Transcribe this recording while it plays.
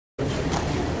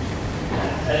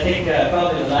I think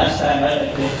probably the last time,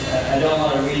 I don't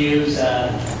want to reuse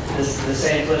the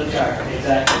same flip chart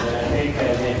exactly, but I think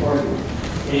the important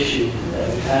issue that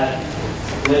we've had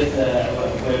with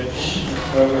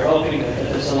where we're hoping that the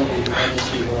facility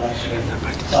registry will actually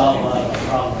solve a lot of our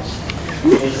problems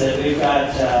is that we've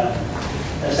got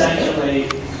essentially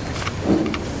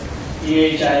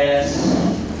EHIS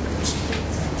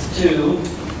 2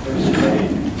 version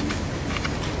 3.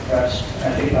 Perhaps,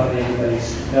 I think probably everybody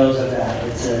knows of that.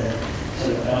 It's a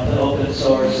sort of an open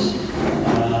source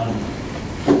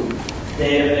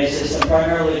database system,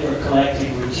 primarily for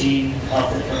collecting routine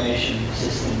health information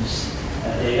systems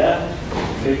data.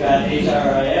 We've got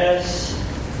HRIS,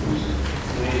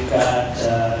 we've got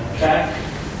TRAC,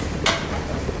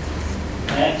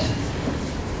 NET.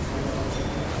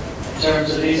 In terms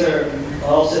of these are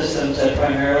all systems that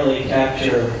primarily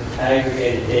capture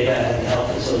aggregated data at the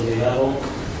health facility level.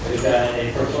 We've got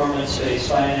a performance-based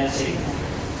financing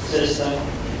system.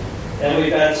 Then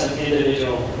we've got some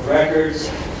individual records.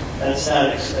 That's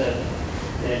not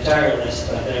the entire list,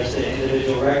 but there's the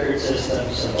individual record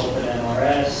systems of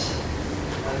OpenMRS.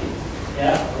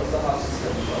 Yeah? What's the house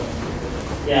system?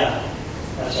 Yeah,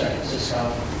 that's right,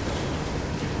 Cisco.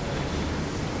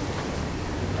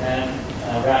 And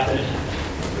Rapid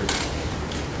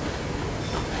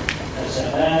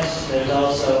SMS. There's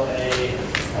also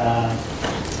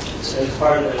as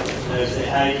part of it, there's the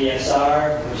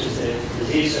IDSR, which is the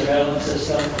disease surveillance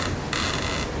system.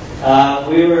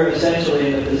 We were essentially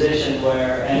in a position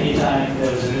where anytime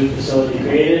there was a new facility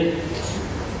created,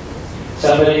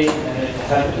 somebody, and it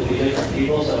happened to be different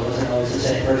people, so it wasn't always the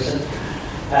same person,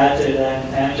 had to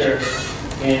then enter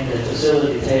in the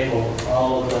facility table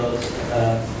all of those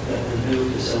the new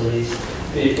facilities.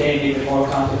 It became even more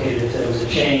complicated if there was a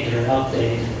change or an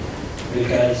update,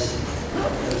 because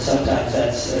sometimes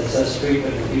that's less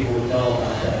frequent that people would know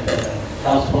about that. That a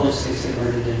health post gets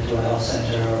converted into a health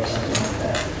center or something like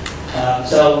that.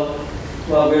 So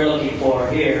what we're looking for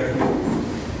here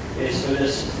is for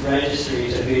this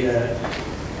registry to be the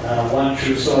one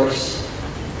true source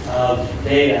of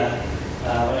data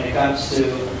when it comes to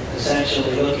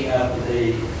essentially looking up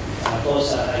the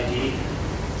FOSA ID,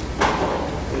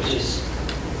 which is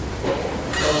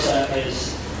FOSA is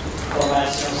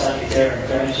Formation Sanitaire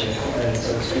Intervention,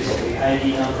 so it's basically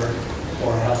ID number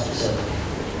for a health facility.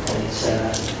 And it's,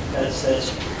 that's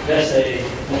just a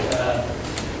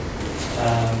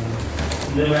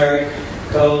numeric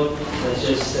code that's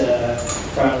just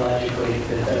chronologically,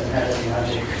 it doesn't have any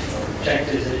logic or check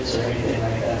visits or anything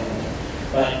like that.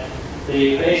 But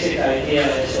the basic idea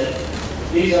is that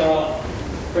these are all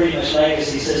pretty much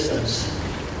legacy systems,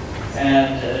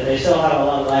 and they still have a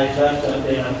lot of life left.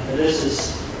 This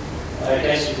is, I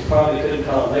guess you probably couldn't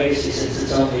call it legacy since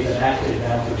it's only been active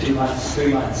now for 2 months,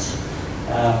 3 months.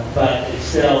 But it's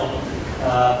still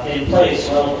in place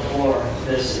well before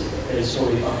this is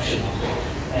fully functional.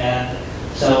 And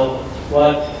so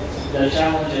what the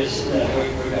challenges that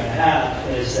we're going to have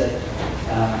is that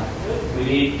we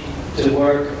need to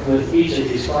work with each of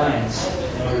these clients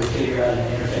in order to figure out an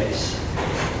interface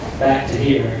back to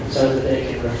here so that they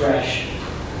can refresh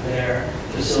their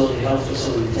health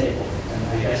facility table. And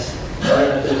I guess I don't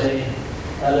know if there's any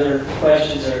other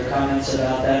questions or comments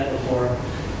about that before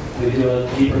we do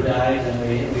a deeper dive than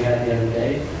we had the other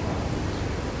day.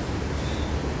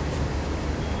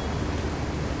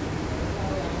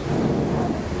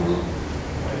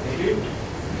 Thank you.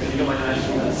 If you don't mind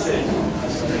asking, that's it.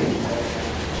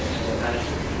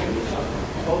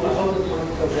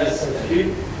 Yes, thank you.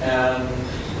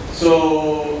 So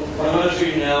what I'm going to show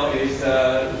you now is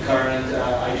the current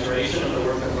iteration of the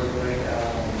work that we're doing in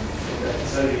the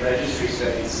facility registry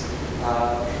space. I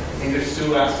think there's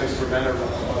 2 aspects to remember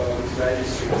about these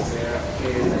registries.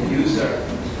 There is a user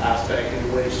aspect in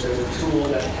which there's a tool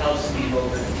that helps people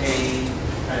maintain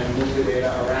and move the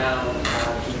data around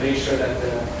to make sure that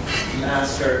the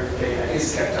master data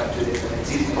is kept up to date and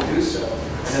it's easy to do so.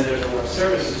 And then there's a web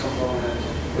services component,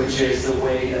 which is the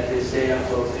way that this data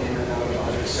flows in and out of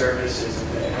other services in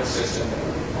the ecosystem that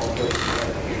we're all putting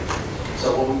together here. So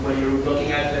when you're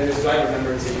looking at this slide,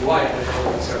 remember it's a UI, and there's a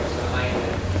web service behind it.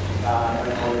 And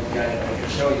an API that I can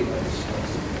show you, but it's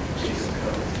JSON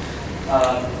code.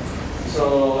 So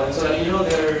that you know, I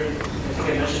think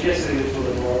I mentioned yesterday, the tool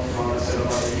evolved from a set of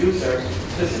other users,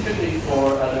 specifically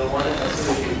for the one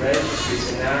facility registry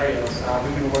scenarios.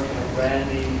 We've been working with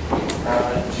Randy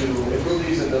to improve the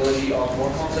usability of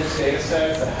more complex data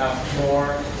sets that have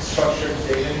more structured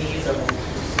data needs than we've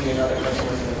seen in other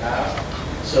customers in the past.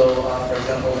 So, for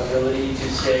example, the ability to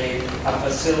say a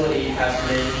facility has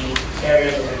many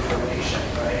areas of information,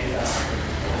 right?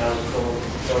 And I'll go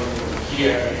over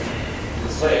here.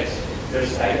 displays.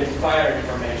 There's identifier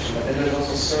information, but then there's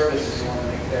also services you want to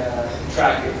make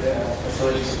track if the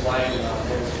facility supplying them.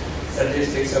 There's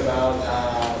statistics about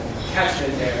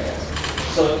catchment areas.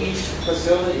 So each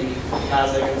facility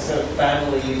has like a set of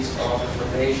families of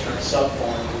information or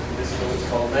subforms. This is what's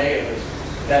called layers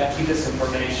that keep this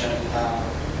information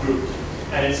grouped.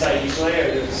 And inside each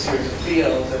layer, there's a series of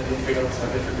fields, and these fields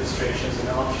have different restrictions and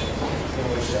options in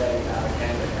which they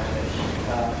can be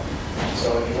managed.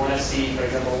 So if you want to see, for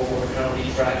example, what we're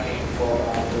currently tracking for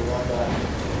the one that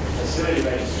facility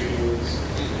registry use,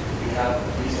 we have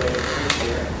these layers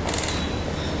here.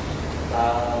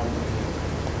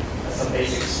 Some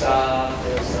basic stuff.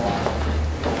 There's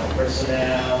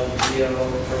personnel, geo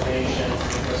information,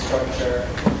 infrastructure,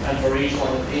 and for each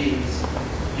one of these,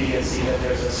 you can see that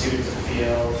there's a series of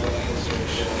fields and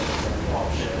restrictions and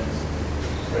options.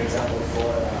 For example,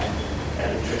 for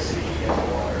electricity and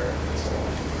water and so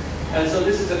on. And so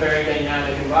this is a very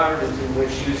dynamic environment in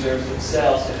which users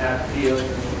themselves can add fields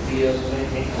and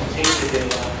maintain the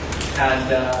data. And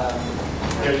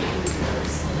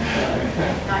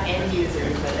not end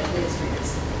users, but administrators.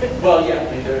 Well, yeah, I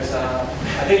mean,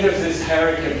 I think there's this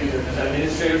hierarchy of users. There's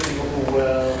administrators, people who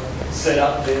will set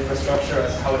up the infrastructure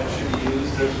as how it should be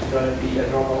used. There's going to be a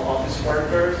normal office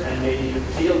workers and maybe the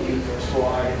field users who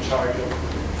are in charge of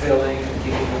filling and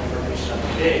keeping the information up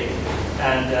to date.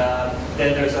 And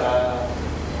then there's a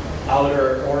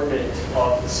outer orbit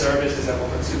of the services that will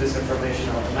consume this information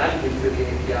automatically through the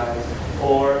APIs,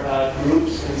 or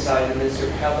groups inside the Ministry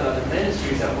of Health and other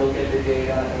ministries that will get the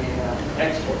data in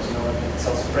exports, like an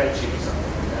Excel spreadsheet or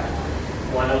something like that.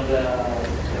 One of the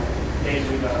things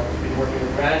we've been working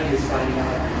with Randy is finding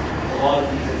out a lot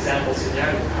of these example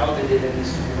scenarios, how the data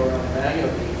needs to be run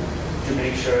manually to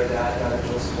make sure that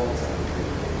those holds up.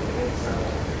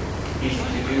 Easy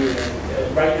to do.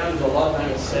 And right now, there's a lot of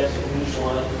manual steps in each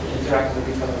one interacting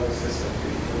with each one of those systems.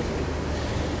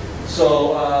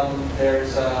 So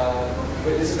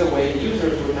this is the way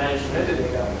users would manage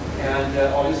metadata, and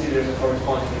obviously there's a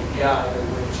corresponding API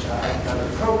which I've done a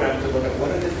program to look at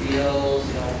what are the fields,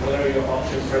 what are your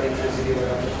options for electricity, what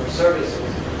are options for services,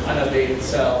 and update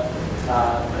itself.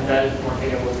 And that is one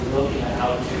thing I will be looking at,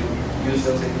 how to use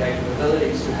those API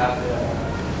capabilities to have the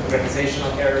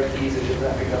organizational hierarchies, the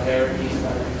geographical hierarchies, and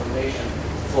other information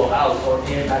flow out or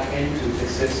back into the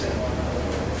system.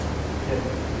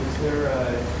 Is there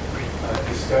a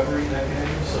discovery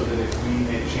mechanism so that if we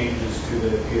make changes to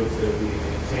the fields that we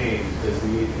maintain, does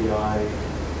the API,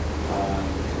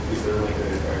 is there like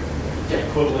a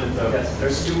equivalent of? Yes,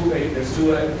 there's two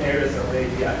areas of the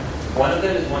API. One of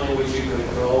them is one in which you could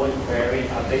grow and query,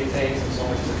 update things, and so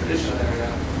much is a traditional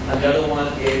area. And the other one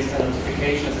is a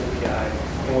notifications API,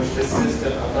 in which the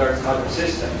system alerts other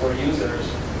systems or users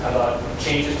about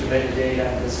changes to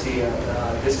metadata in this field,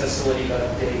 this facility got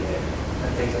updated,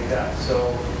 and things like that.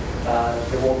 So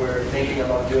what we're thinking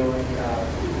about doing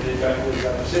with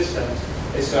other systems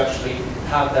is to actually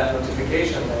have that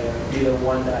notification layer be the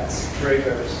one that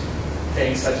triggers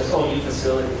things such as, oh, new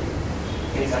facility.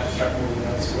 Things have to start moving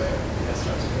elsewhere.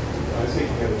 I was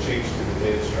thinking of a change to the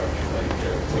data structure, like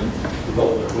what the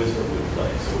role that wisdom would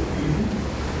play. So it would be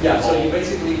yeah, so you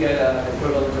basically get an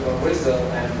equivalent of a wisdom,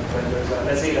 and when there's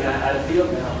let's say you're going to add a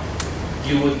field now,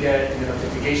 you would get the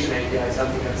notification API,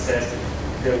 something that says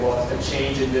there was a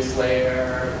change in this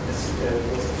layer, there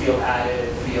was a field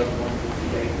added, field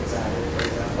 158 was added, for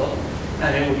example, and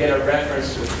then we get a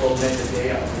reference to the full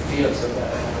metadata of the field so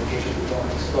that an application would go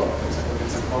and explore. For example, get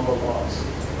some combo logs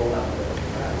pulled out of it.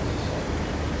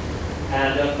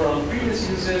 And from previous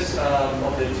uses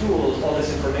of the tools, all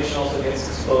this information also gets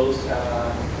exposed,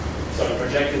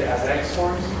 projected as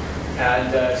X-forms.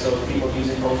 And so people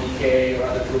using ODK or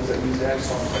other tools that use the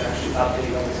X-forms can actually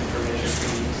update all this information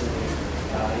pretty easily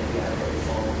in the Android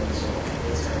phone and so on.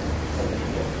 That's kind of something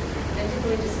you get. And did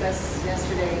we discuss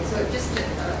yesterday, so just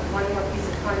one more piece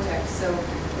of context. So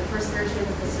the first version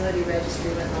of the facility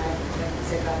registry went live, like you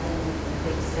said, back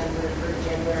in December or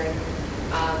January.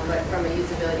 But from a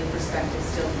usability perspective,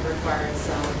 still required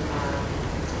some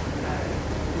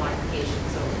modifications.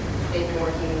 So they've been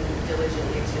working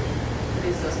diligently to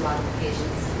produce those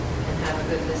modifications and have a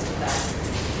good list of that.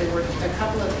 There were a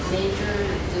couple of major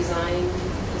design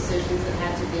decisions that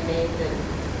had to be made that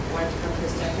wanted to come to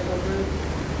this technical group.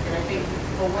 And I think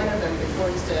for one of them, before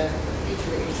just a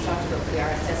feature that you just talked about, the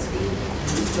RSS feed,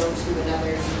 go to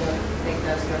another to make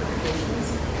those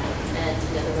notifications. And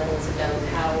the other one was about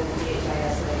how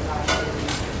DHIS may operate the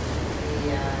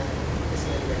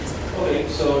facility registry. Okay,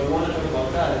 so if you want to talk about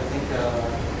that, I think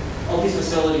all these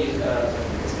facilities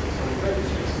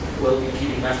will be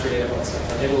keeping master data about stuff,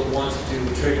 and they will want to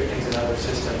trigger things in other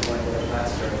systems when they're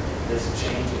master this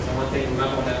changes. And one thing we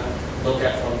might want to look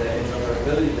at from the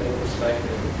interoperability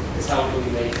perspective is how do we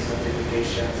make these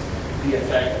notifications be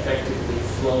effectively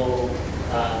flow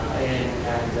in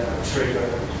and trigger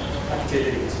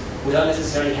activities without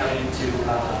necessarily having to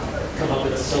come up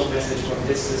with a soap message from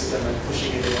this system and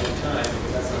pushing it at one time,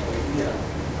 because that's not the idea.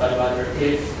 But rather,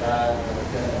 if the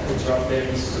interoperator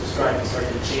needs to subscribe and start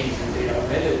to change the data or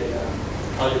metadata,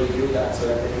 how do we do that so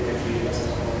that they can treat it as a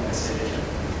normal message and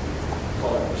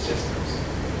call our systems?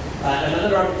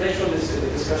 Another architectural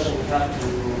discussion we have to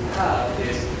have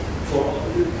is for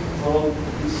all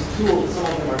these tools, some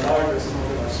of them are larger, some of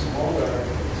them are smaller,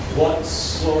 what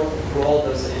sort of role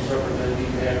does the interoperability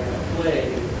there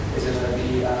play? Is it going to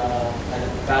be a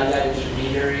value-added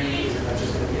intermediary? Is it not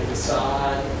just going to be a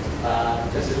facade?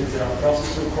 Is there a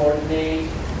process to coordinate?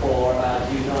 Or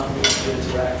do you not need to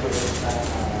interact with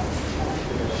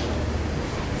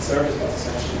service bus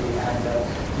essentially, and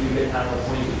you can have a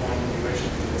point-to-point integration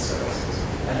between the services?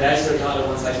 And that's not a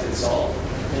one-size-fits-all.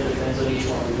 It depends on each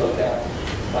one we look at.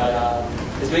 But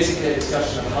it's basically a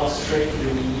discussion of how strict do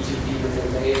we need to be with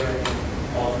the layering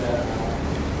of the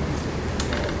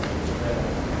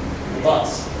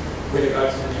bus with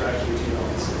regards to interaction between all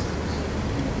the systems.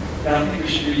 Yeah, I think we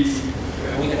should be...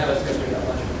 We can have a discussion about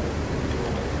much more.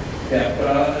 Yeah, but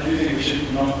I do think we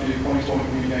should not do point-to-point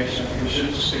communication. I think we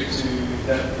should stick to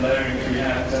that layering that we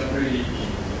have. That really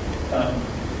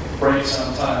breaks our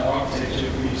entire architecture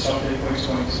if we start doing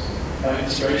point-to-point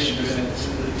integration, because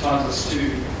it ties us to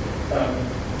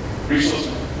resource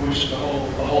management, which the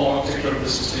whole architecture of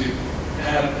this is to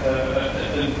have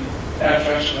an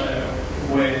abstraction layer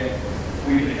where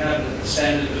we have a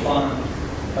standard defined.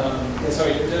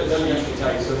 Sorry, let me actually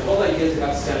tell you. So the whole idea is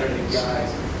about standard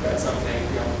APIs. That's something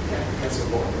can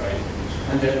support, right?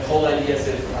 And then the whole idea is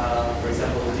if, for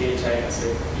example, the DHIS,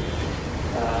 if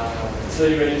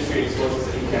facility registry exposes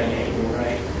the API name,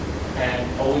 right?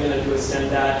 And all we're going to do is send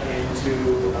that into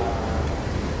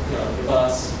the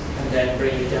bus and then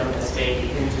bring it down as A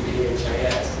into the HIS.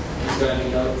 There's going to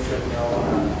be no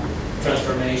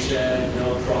transformation,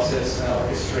 no process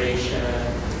orchestration,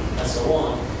 and so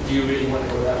on. Do you really want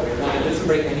to go that way? Well, it doesn't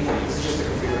break anything. This is just a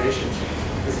configuration change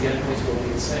because the endpoints will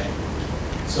be the same.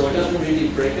 So it doesn't really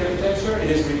break the architecture. It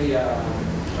is really an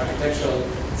architectural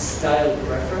style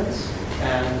preference.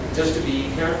 And just to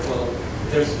be careful,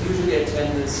 there's usually a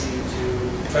tendency to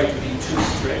try to be too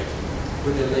strict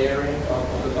with the layering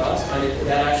of the bus, and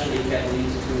that actually can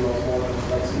lead to more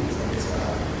complexities than it's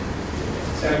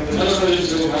I'm not going to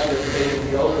do have the debate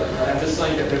in the open, but I'm just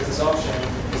saying that there's this option.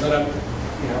 It's not a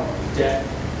death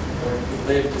or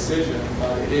live decision,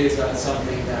 but it is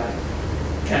something that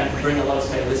can bring a lot of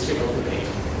stylistical debate.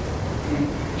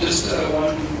 Just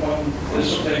one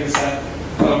additional thing is that,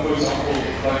 for example,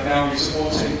 like now we're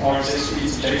supporting RSS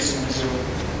feeds and JSON to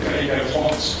API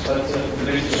response, but the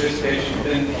basic specification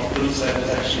within our build set is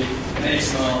actually an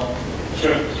XML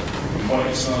script or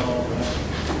XML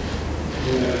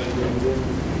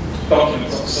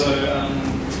documents. So,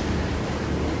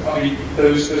 I mean,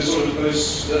 those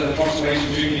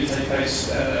transformations do need to take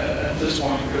place at this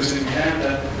point, because then we have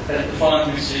that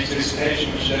defined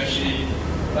specification, which is actually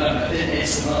in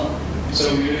XML. So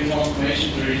we're doing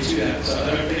transformations really to that. So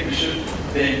I don't think we should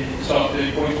then start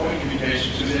doing point-to-point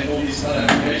communications, because then all these other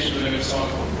applications are going to start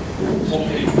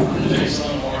talking under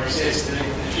JSON or RSS that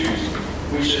they choose.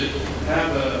 We should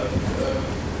have a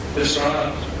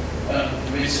described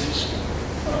message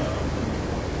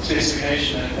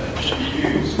specification that should be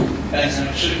used, and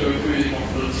it should go through the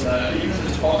confidence, even if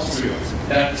it's passed through.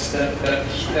 That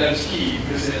is key,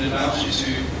 because it allows you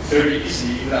to very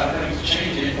easily, without having to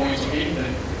change endpoints or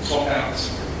anything, swap out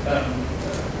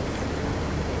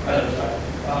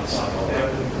outside of there.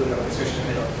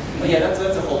 Yeah, that's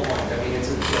the whole point. I mean, it's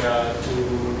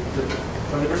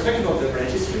from the perspective of the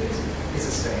registries, it's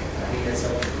the same. I mean, it's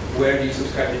like, where do you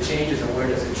subscribe to changes and where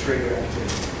does it trigger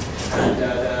activity?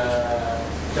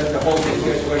 And the whole thing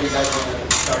here is where you guys want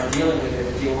to start dealing with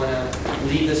it. Do you want to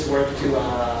leave this work to,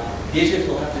 the agents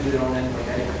will have to do their own endpoint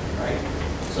anyway, right?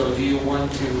 So do you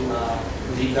want to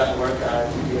leave that work to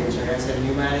the HIS and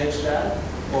you manage that?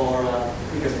 Or,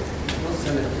 because we'll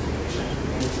send a notification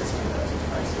to any system that's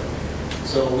right?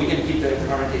 So we can keep the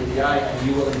current API and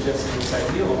you will ingest it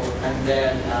inside Mule, and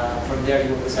then from there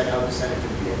you will decide how to send it to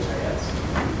the HIS.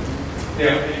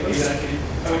 Yeah, exactly.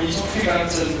 And when you're talking about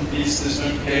these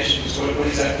notifications,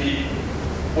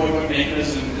 what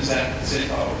mechanism is that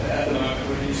set up at the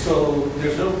moment? So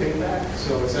there's no pingback.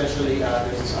 So essentially,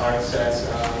 there's this RSS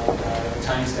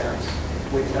timestamps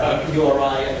with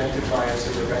URI identifiers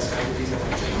of the REST entities that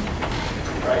are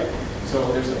changed, right?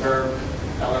 So there's a verb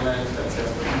element that says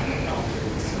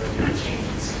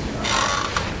changes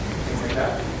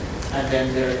and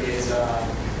then there is a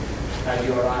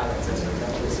URI that says, for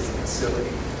example, this is a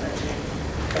facility that change.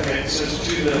 Okay, so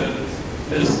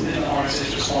there's in the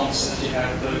RSS response that you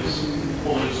have those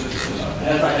orders. If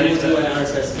you do an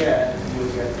RSS get, you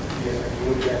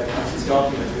would get a conscious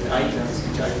document with items,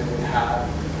 which item would have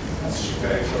a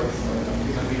very short,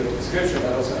 readable description,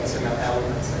 but also XML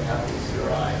elements that have this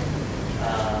URI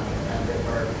and the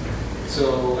verb.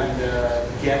 So, and the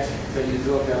get that you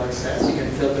do of the RSS, you can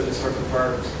filter the sort of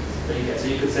verbs that you get. So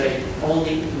you could say,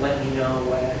 only let me know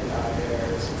when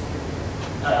there's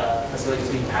facilities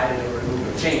being added or removed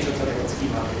or changed, or something that's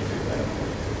schema.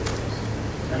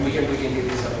 And we can give you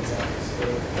some examples. So,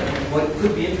 what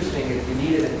could be interesting if you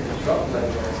need it in the drop level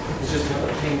is just to have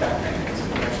a pingback mechanism.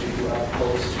 You actually do a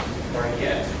post or a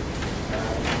get.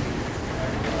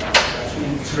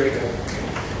 Actually trigger,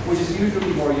 which is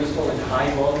usually more useful in high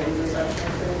volume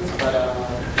transactional things, but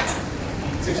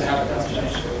it seems to have a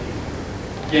potential.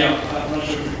 Yeah, I'm not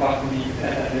sure if we're quite at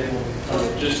that level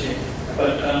just yet.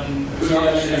 But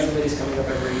facilities coming up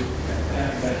every.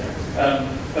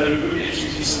 But it would be interesting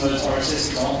to see some of those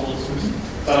RSS examples. So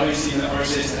I've only seen the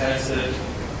RSS that has the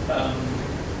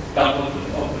double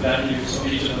of the values of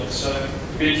each of those. So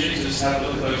it'd be interesting to just have a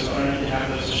look at those. I don't know if you have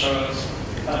those to show us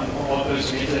what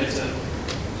those metadata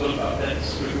sort of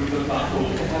updates would look like. I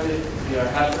have it here. I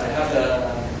have the.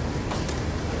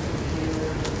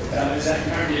 Is that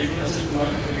currently implemented at the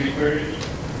moment? Can we query it?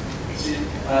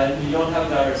 You don't have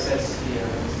the RSS here.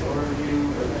 It's the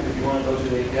overview, but if you want to go to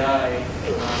the API,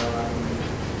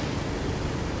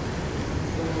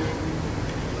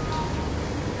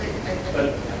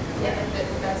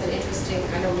 that's an interesting,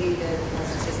 I know we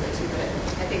wants to say something too, but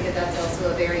I think that's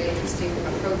also a very interesting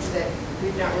approach that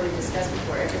we've not really discussed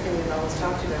before. Everything we've always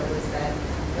talked about was that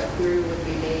a query would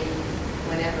be made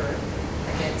whenever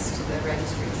against the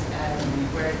registries,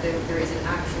 where there is an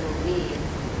actual need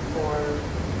for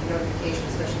notification,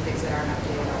 especially things that aren't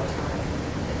updated all the time,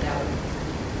 that would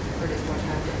produce more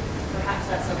time. Perhaps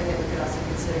that's something that we could also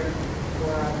consider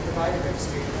for provider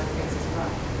registry and other things as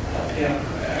well. Yeah,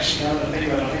 actually, now that I think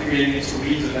about it, I think we need to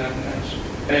weeds of that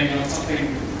and banging on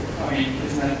something. I mean,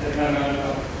 isn't that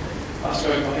I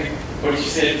spoke, I think what you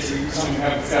said to something we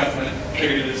haven't discussed and it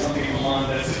triggered something in my mind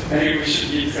that maybe we should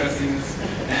be discussing this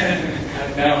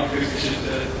now because we should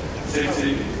say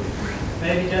to.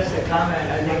 Maybe just a comment.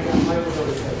 I think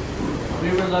we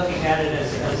were looking at it as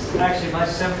actually much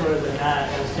simpler than that,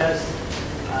 as just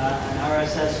an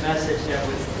RSS message that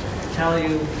would tell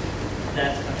you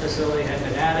that a facility had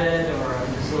been added or a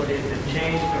facility had been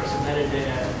changed or some metadata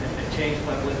had been changed,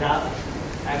 but without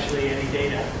actually any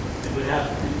data. It would have,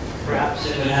 perhaps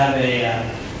it would have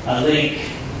a link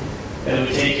that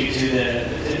would take you to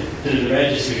the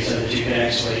registry so that you could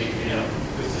actually,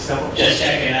 just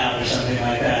check it out or something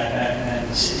like that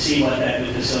and see what that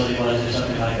new facility was or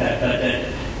something like that. But that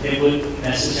it wouldn't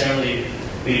necessarily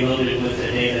be loaded with the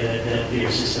data that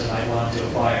your system might want to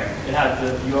acquire. It has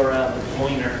the URL, the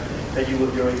pointer that you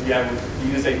would, your API would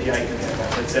use API connect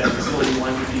that says facility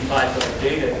 1 to 5 of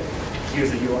data,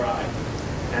 here's the URI.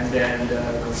 And then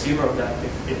the consumer of that,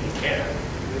 if they care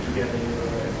to get the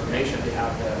information, they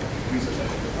have the resource that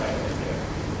can provide right there.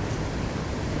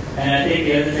 And I think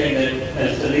the other thing that,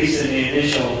 at least in the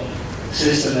initial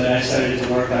system that I started to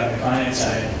work on the client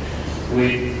side,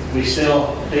 we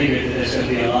still figured that there's going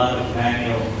to be a lot of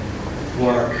manual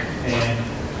work in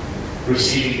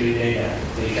receiving new data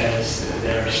because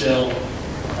there are still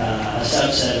a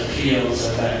subset of fields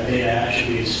of data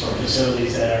attributes for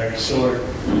facilities that are stored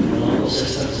in the local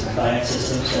systems and client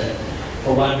systems that,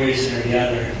 for one reason or the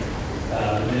other,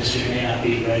 the ministry may not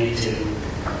be ready to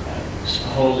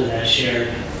hold in that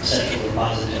shared central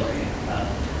repository.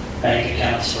 Bank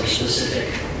accounts for specific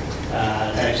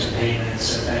types of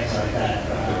payments and things like that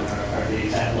are the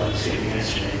example I was giving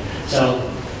yesterday. So,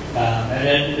 and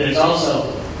then there's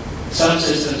also some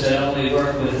systems that only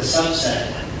work with a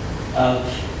subset of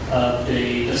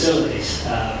the facilities.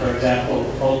 For example,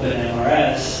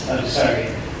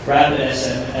 Rapid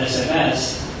SMS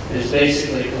is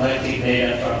basically collecting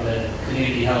data from the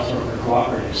community health worker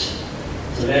cooperatives.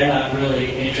 So they're not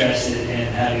really interested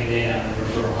in having data on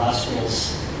referral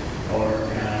hospitals or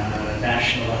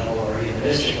national level or even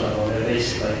district level. They're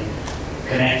basically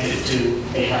connected to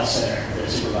a health center that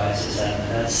supervises them,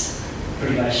 and that's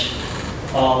pretty much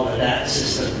all that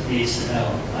system needs to know.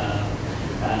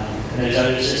 And there's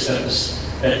other systems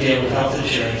that deal with health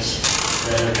insurance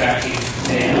that are tracking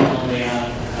data only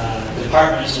on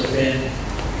departments within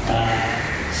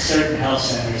certain health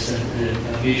centers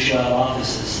and mutual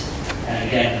offices. And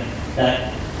again,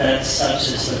 that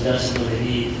subsystem doesn't really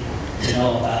need to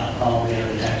know about all the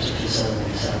other types of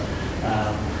facilities. So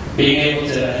being able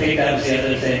to, I think that was the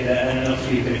other thing that I don't know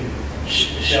if you could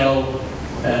show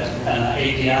that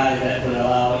API that would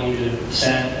allow you to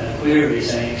send a query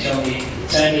saying,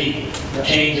 send me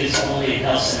changes only in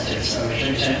health centers, or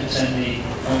send me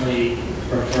only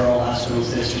referral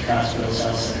hospitals, district hospitals,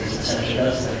 health centers, etc.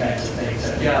 Those are the kinds of things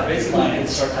that Yeah, basically you can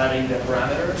start having the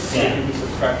parameters. So Yeah. you can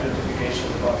subscribe to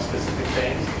notifications about specific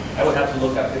things. I would have to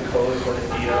look up the code for the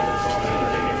field and so on. It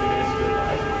would take me a few minutes to do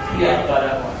it. Yeah. But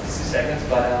 60 seconds.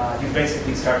 But you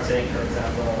basically start saying, for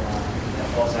example,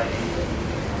 false ID.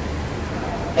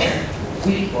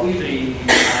 We 3,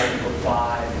 I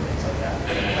 5, and things like that.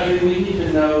 I mean, we need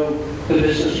to know the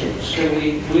business rules.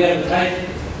 Do we have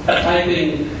a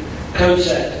typing code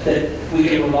set that we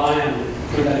can rely on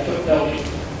for that fulfillment?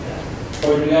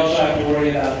 Or do we also have to worry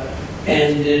about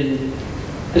end in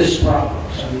this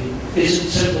problems? I mean, is it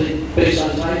simply based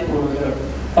on type, or are there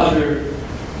other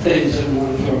things that we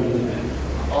want to throw into the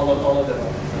mix? All of them.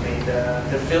 I mean,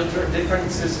 the filter,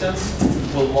 different systems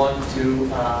will want to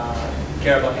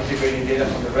care about integrating data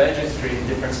from the registry in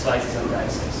different slices and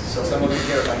dices. So some of them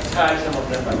care by type, some of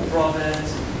them by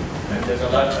province, and there's a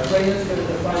lot of... Ray is going to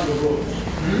define the rules.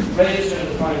 Ray is going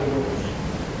to define the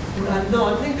rules. No,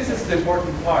 I think this is the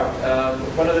important part.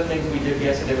 One of the things we did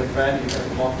yesterday with Randy,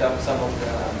 we mocked up some of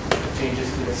the changes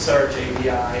to the search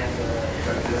API and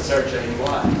the search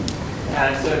AUI.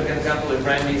 And so, for example, if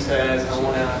Randy says, I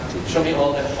want to show me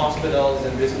all the hospitals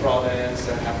in this province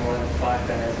that have more than 5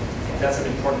 beds, that's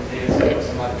an important data set for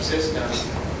some other system.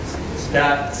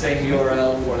 That same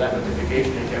URL for that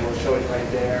notification again will show it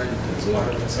right there as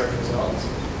part of the search results.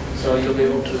 So you'll be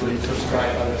able to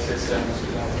subscribe other systems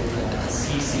without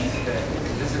CC thing.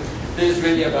 This is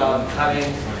really about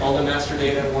having all the master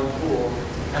data in one pool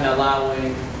and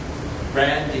allowing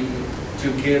Randy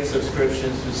to give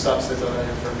subscriptions to subsets of that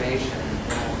information.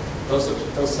 Those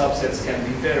subsets can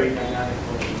be very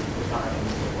dynamically defined.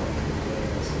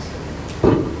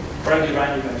 Probably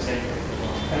Randy, I'm saying.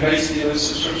 And basically those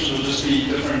subscriptions will just be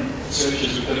different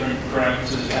searches with different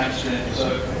parameters attached to them. So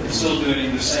it's still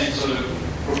doing the same sort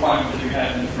of requirement that you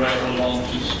had in Rail along,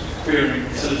 which is querying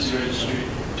facility registry,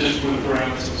 just with the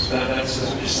parameters. That's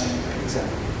what you're saying.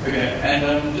 Exactly. Okay,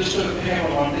 and just to pick up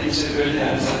on one thing you said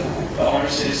earlier, is that the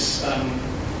RSS,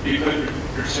 you could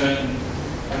return,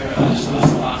 I just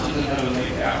list the items and have a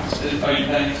link out. Are you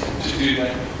planning to do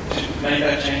that, to make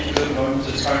that change at the moment?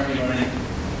 It's currently running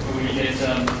when we get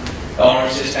the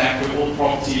RSS back with all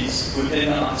properties within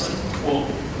the item, or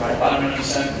I don't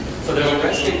understand. So there's a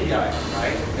REST API,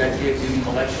 right, that gives you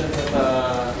collections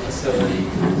of facility,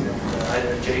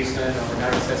 either JSON or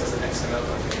an RSS as an XML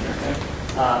container.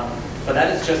 But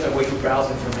that is just a way to browse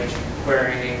information,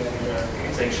 querying,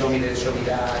 and saying, show me this, show me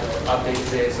that, or update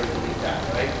this, or delete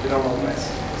that, right? The normal REST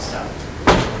stuff.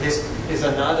 This is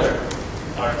another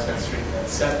RSS stream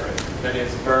that's separate, that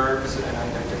is verbs and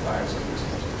identifiers of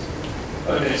resources.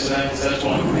 Okay, so that's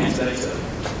one of the things that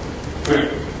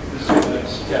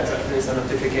Yeah, it's a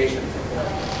notification.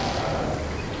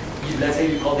 Let's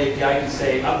say you call the API to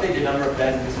say, update the number of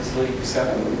beds in this facility to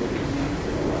 7.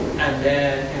 And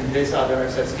then in this other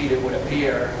RSS feed, it would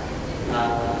appear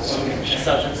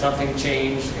something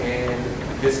changed in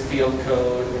this field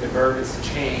code where the verb is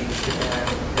changed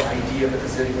and the ID of the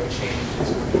facility will change.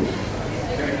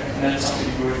 And that's something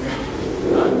you work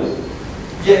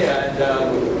Yeah, and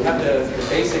we have the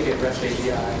basic REST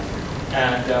API,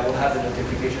 and we'll have the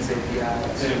notifications API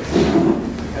too.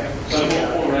 Okay. So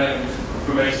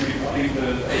we're basically, I think the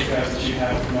APIs that you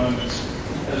have at the moment,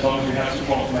 as long as we have some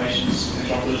confirmations and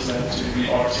drop this that to the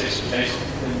RSS basic,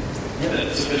 then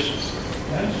it's sufficient.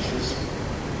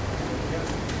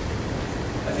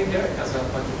 I think Derek has a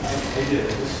bunch of things. He did.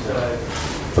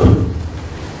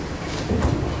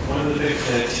 One of the things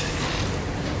that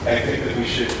I think that we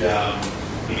should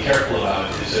be careful about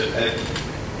is that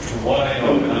from what I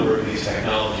know of a number of these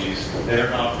technologies, they're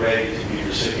not ready to be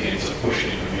recipients of push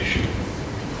information.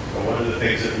 But one of the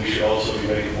things that we should also be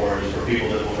ready for is for people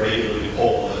that will regularly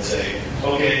poll and say,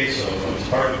 okay, so as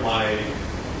part of my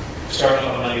startup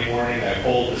on Monday morning, I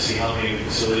polled to see how many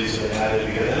facilities have been added,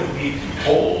 because I don't need to be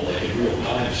told like in real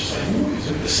time. It's just like, ooh, it's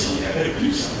a facility, I better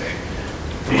do something.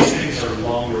 These things are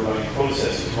longer running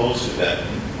processes, most of them.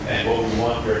 And what we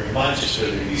want very much is for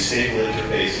there to be stable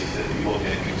interfaces that people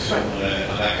can consume on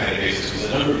that kind of basis, because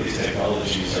a number of these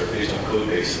technologies are based on code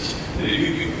bases. And if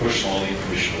you can push all the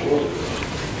information in the world,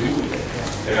 I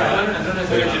don't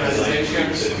understand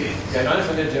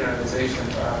the generalization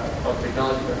of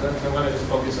technology, but I want to just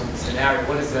focus on the scenario.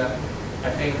 What is the,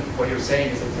 I think what you're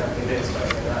saying is exactly this,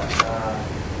 right? That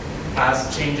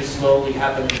as changes slowly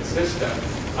happen in the system,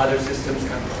 other systems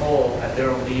can call at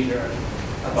their own leisure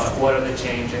about what are the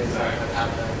changes that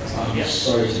happen. I'm Yeah.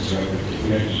 sorry to interrupt, but if we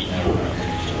don't eat now, we're not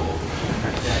going to trouble.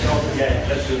 Yeah,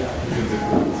 let's do that.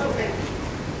 So,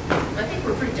 I think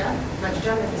we're pretty done, much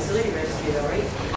done with facility registry though, right?